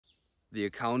The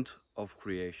account of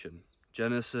creation.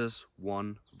 Genesis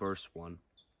 1 verse 1.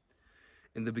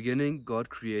 In the beginning God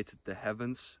created the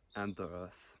heavens and the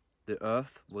earth. The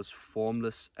earth was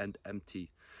formless and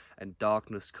empty, and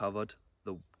darkness covered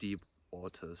the deep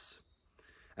waters.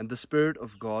 And the Spirit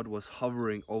of God was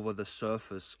hovering over the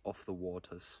surface of the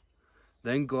waters.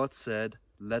 Then God said,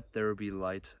 "Let there be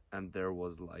light," and there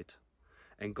was light.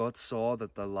 And God saw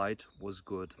that the light was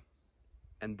good.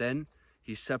 And then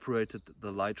he separated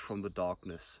the light from the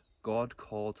darkness. God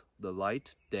called the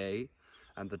light day,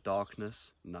 and the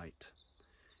darkness night.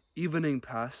 Evening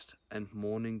passed, and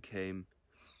morning came,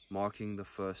 marking the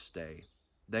first day.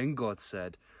 Then God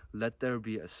said, "Let there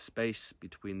be a space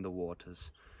between the waters,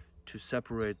 to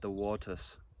separate the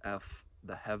waters of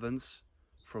the heavens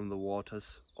from the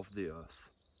waters of the earth."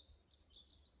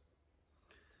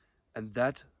 And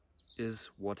that is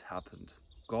what happened.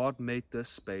 God made this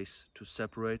space to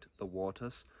separate the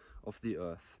waters of the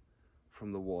earth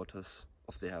from the waters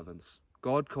of the heavens.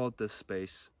 God called this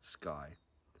space sky.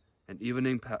 And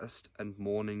evening passed and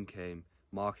morning came,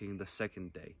 marking the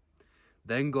second day.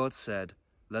 Then God said,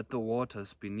 "Let the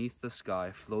waters beneath the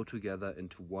sky flow together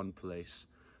into one place,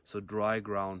 so dry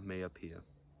ground may appear."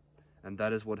 And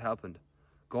that is what happened.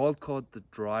 God called the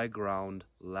dry ground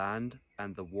land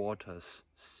and the waters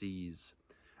seas.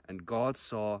 And God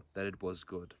saw that it was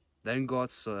good. Then God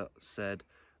said,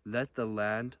 "Let the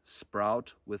land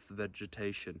sprout with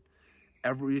vegetation,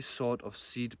 every sort of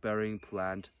seed-bearing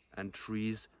plant and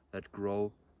trees that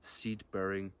grow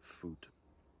seed-bearing fruit.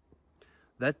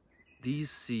 That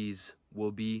these seeds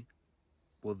will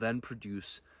then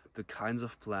produce the kinds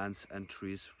of plants and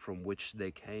trees from which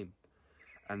they came."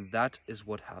 And that is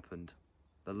what happened.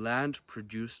 The land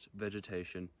produced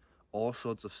vegetation, all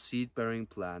sorts of seed-bearing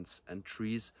plants and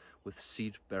trees with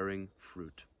seed-bearing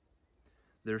fruit.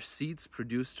 Their seeds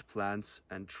produced plants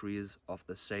and trees of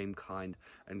the same kind,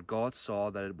 and God saw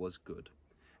that it was good.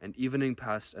 And evening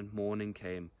passed and morning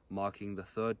came, marking the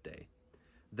third day.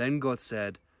 Then God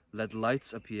said, "Let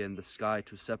lights appear in the sky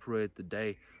to separate the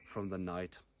day from the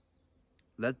night.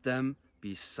 Let them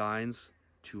be signs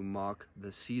to mark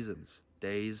the seasons,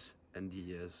 days, and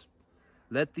years.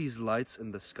 Let these lights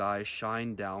in the sky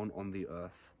shine down on the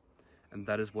earth." And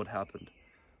that is what happened.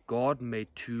 God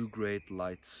made two great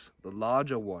lights, the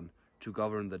larger one to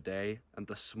govern the day, and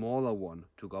the smaller one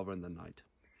to govern the night.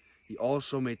 He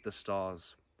also made the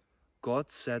stars.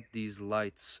 God set these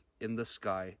lights in the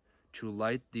sky to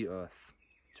light the earth,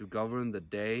 to govern the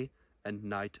day and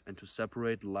night, and to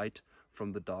separate light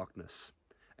from the darkness.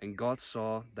 And God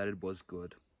saw that it was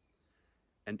good.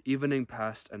 And evening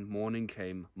passed and morning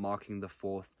came, marking the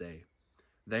fourth day.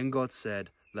 Then God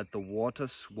said, "Let the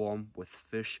waters swarm with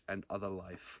fish and other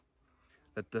life.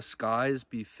 Let the skies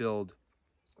be filled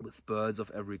with birds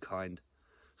of every kind."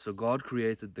 So God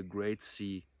created the great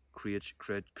sea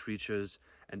creatures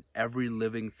and every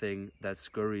living thing that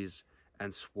scurries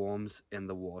and swarms in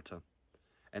the water,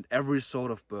 and every sort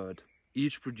of bird,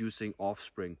 each producing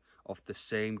offspring of the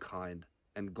same kind.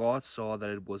 And God saw that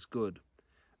it was good.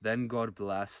 Then God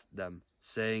blessed them,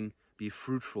 saying, "Be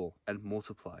fruitful and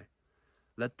multiply.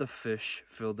 Let the fish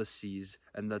fill the seas,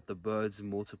 and let the birds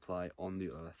multiply on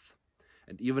the earth."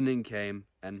 And evening came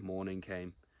and morning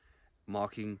came,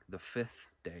 marking the fifth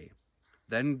day.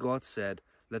 Then God said,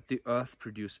 "Let the earth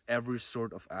produce every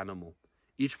sort of animal,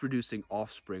 each producing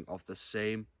offspring of the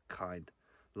same kind,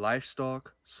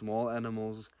 livestock, small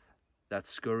animals that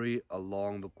scurry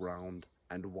along the ground,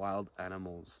 and wild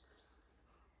animals."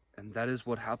 And that is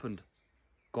what happened.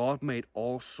 God made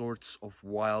all sorts of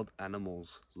wild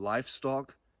animals,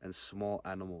 livestock, and small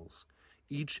animals,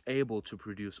 each able to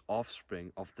produce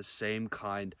offspring of the same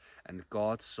kind, and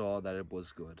God saw that it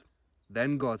was good.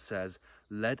 Then God says,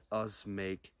 "Let us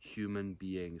make human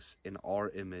beings in our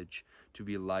image, to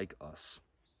be like us.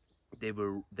 They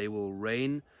will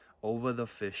reign over the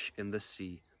fish in the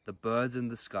sea, the birds in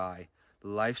the sky, the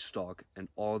livestock, and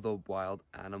all the wild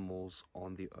animals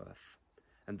on the earth,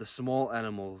 and the small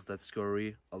animals that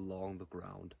scurry along the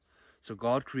ground." So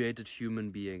God created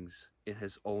human beings in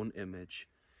his own image.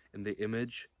 In the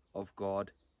image of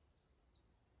God,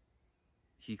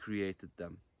 he created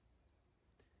them.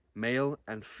 Male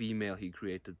and female he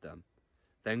created them.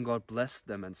 Then God blessed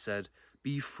them and said,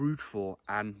 "Be fruitful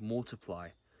and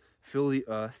multiply. Fill the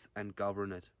earth and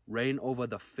govern it. Reign over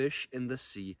the fish in the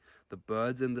sea, the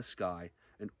birds in the sky,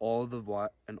 and all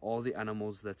the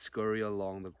animals that scurry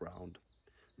along the ground."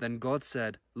 Then God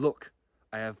said, "Look,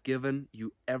 I have given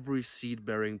you every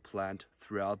seed-bearing plant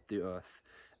throughout the earth,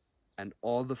 and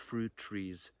all the fruit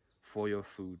trees for your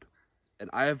food. And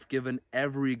I have given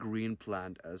every green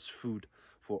plant as food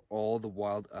for for all the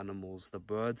wild animals, the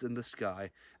birds in the sky,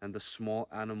 and the small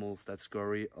animals that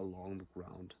scurry along the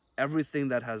ground, everything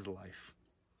that has life.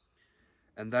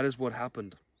 And that is what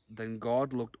happened. Then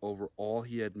God looked over all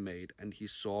he had made, and he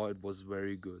saw it was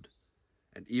very good.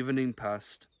 And evening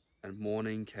passed, and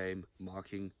morning came,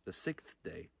 marking the sixth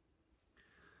day.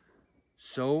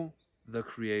 So the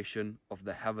creation of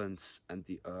the heavens and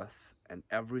the earth and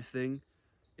everything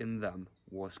in them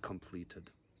was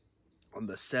completed. On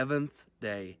the seventh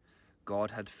day,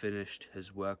 God had finished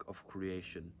his work of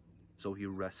creation, so he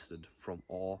rested from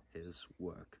all his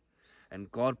work. And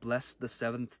God blessed the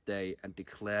seventh day and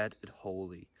declared it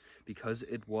holy, because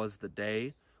it was the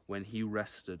day when he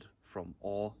rested from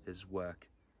all his work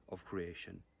of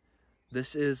creation.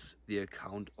 This is the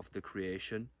account of the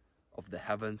creation of the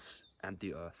heavens and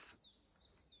the earth.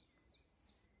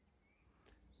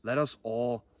 Let us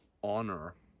all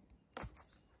honor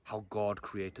how God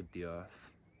created the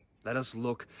earth. Let us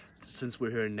look, since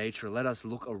we're here in nature, let us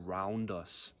look around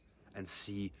us and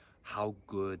see how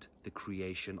good the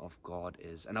creation of God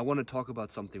is. And I want to talk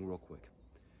about something real quick.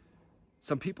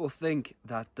 Some people think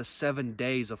that the 7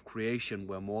 days of creation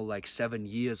were more like 7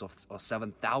 years or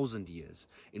 7,000 years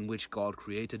in which God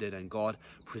created it, and God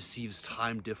perceives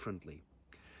time differently.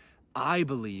 I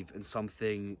believe in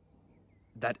something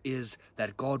that is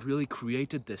that God really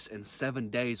created this in 7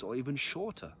 days or even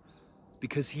shorter,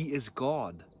 because he is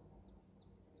God.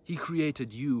 He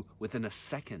created you within a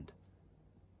second.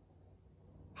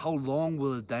 How long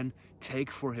will it then take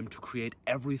for him to create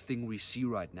everything we see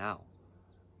right now?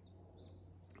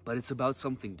 But it's about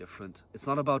something different. It's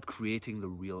not about creating the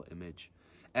real image.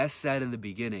 As said in the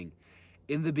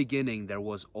beginning there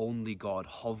was only God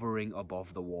hovering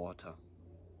above the water,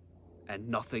 and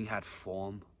nothing had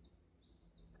form.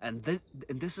 And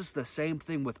this is the same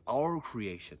thing with our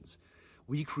creations.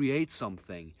 We create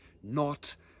something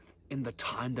not in the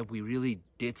time that we really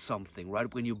did something,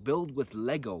 right? When you build with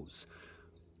Legos,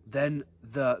 then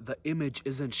the image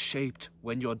isn't shaped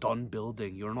when you're done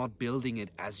building. You're not building it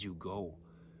as you go.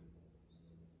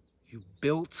 You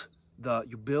build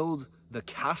the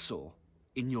castle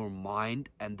in your mind,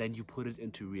 and then you put it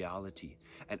into reality.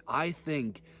 And I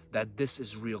think that this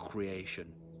is real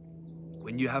creation.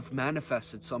 When you have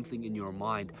manifested something in your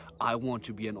mind, I want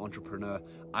to be an entrepreneur,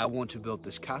 I want to build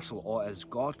this castle, or as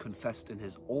God confessed in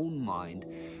his own mind,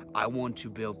 I want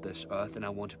to build this earth and I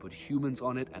want to put humans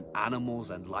on it and animals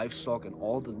and livestock and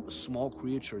all the small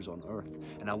creatures on earth,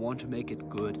 and I want to make it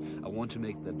good. I want to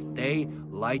make the day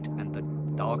light and the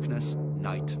darkness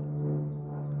night.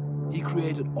 He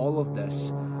created all of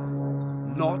this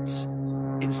not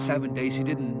in 7 days. He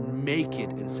didn't make it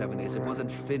in 7 days. It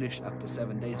wasn't finished after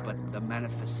 7 days, but the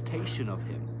manifestation of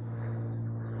him.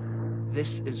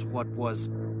 This is what was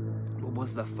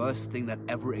the first thing that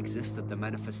ever existed, the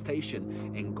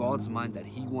manifestation in God's mind that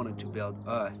he wanted to build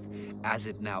earth as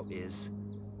it now is.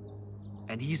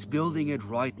 And he's building it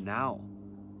right now.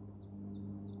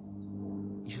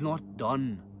 He's not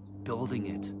done building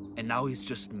it, and now he's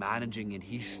just managing it.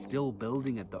 He's still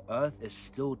building it. The earth is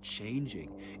still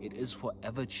changing. It is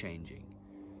forever changing.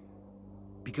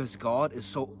 Because God is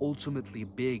so ultimately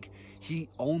big, he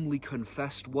only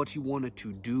confessed what he wanted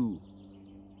to do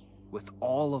with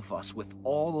all of us, with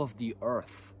all of the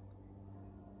earth.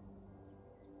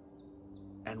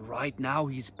 And right now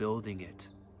he's building it.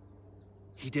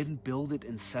 He didn't build it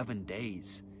in 7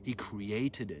 days. He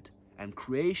created it. And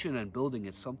creation and building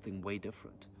is something way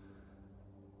different.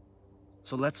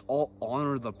 So let's all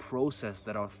honor the process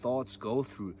that our thoughts go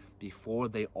through before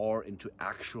they are into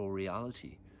actual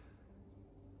reality.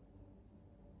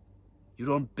 You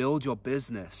don't build your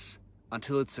business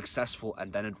until it's successful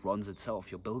and then it runs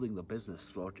itself. You're building the business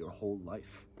throughout your whole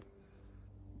life.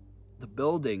 The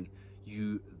building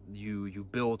you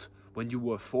built when you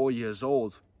were 4 years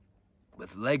old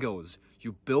with Legos,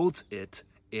 you built it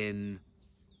in,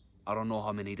 I don't know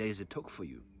how many days it took for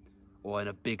you, or in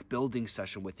a big building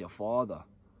session with your father.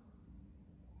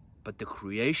 But the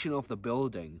creation of the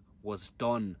building was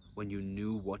done when you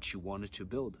knew what you wanted to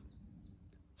build.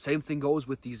 Same thing goes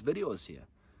with these videos here.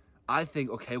 I think,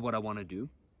 okay, what I want to do,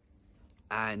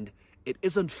 and it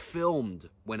isn't filmed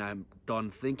when I'm done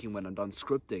thinking, when I'm done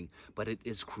scripting, but it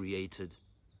is created.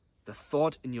 The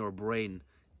thought in your brain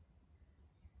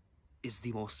is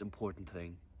the most important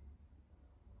thing.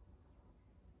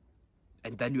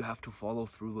 And then you have to follow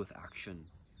through with action.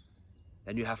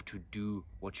 Then you have to do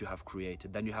what you have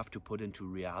created. Then you have to put into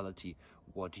reality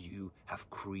what you have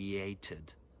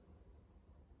created.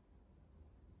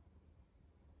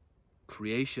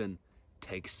 Creation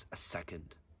takes a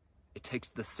second. It takes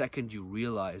the second you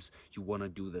realize you want to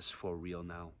do this for real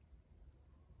now.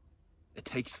 It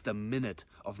takes the minute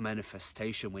of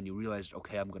manifestation when you realize,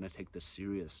 okay, I'm going to take this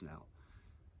serious now.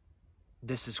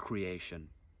 This is creation.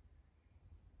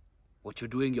 What you're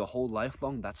doing your whole life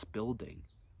long, that's building.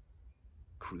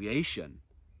 Creation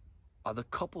are the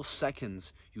couple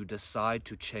seconds you decide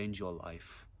to change your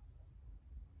life.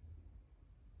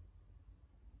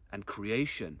 And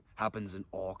creation happens in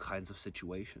all kinds of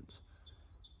situations.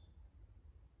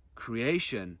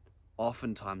 Creation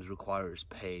oftentimes requires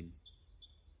pain.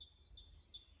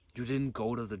 You didn't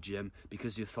go to the gym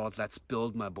because you thought, let's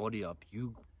build my body up.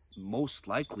 You most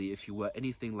likely, if you were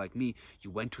anything like me, you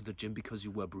went to the gym because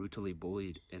you were brutally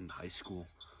bullied in high school.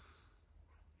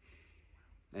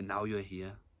 And now you're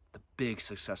here, the big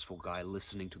successful guy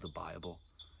listening to the Bible,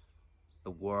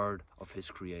 the word of his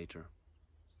creator.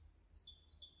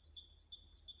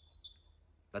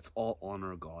 Let's all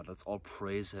honor God. Let's all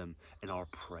praise him in our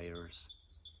prayers.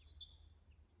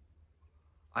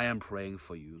 I am praying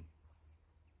for you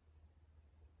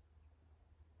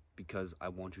because I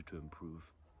want you to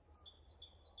improve.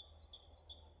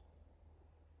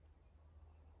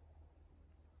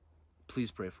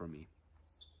 Please pray for me.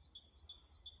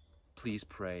 Please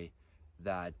pray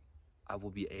that I will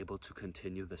be able to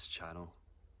continue this channel.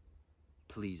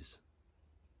 Please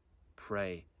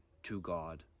pray to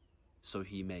God so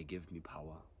he may give me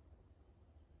power,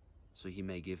 so he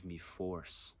may give me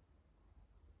force,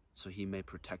 so he may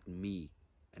protect me,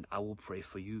 and I will pray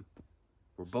for you.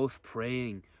 We're both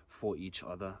praying for each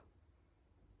other.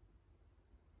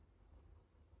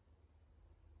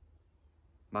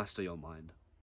 Master your mind.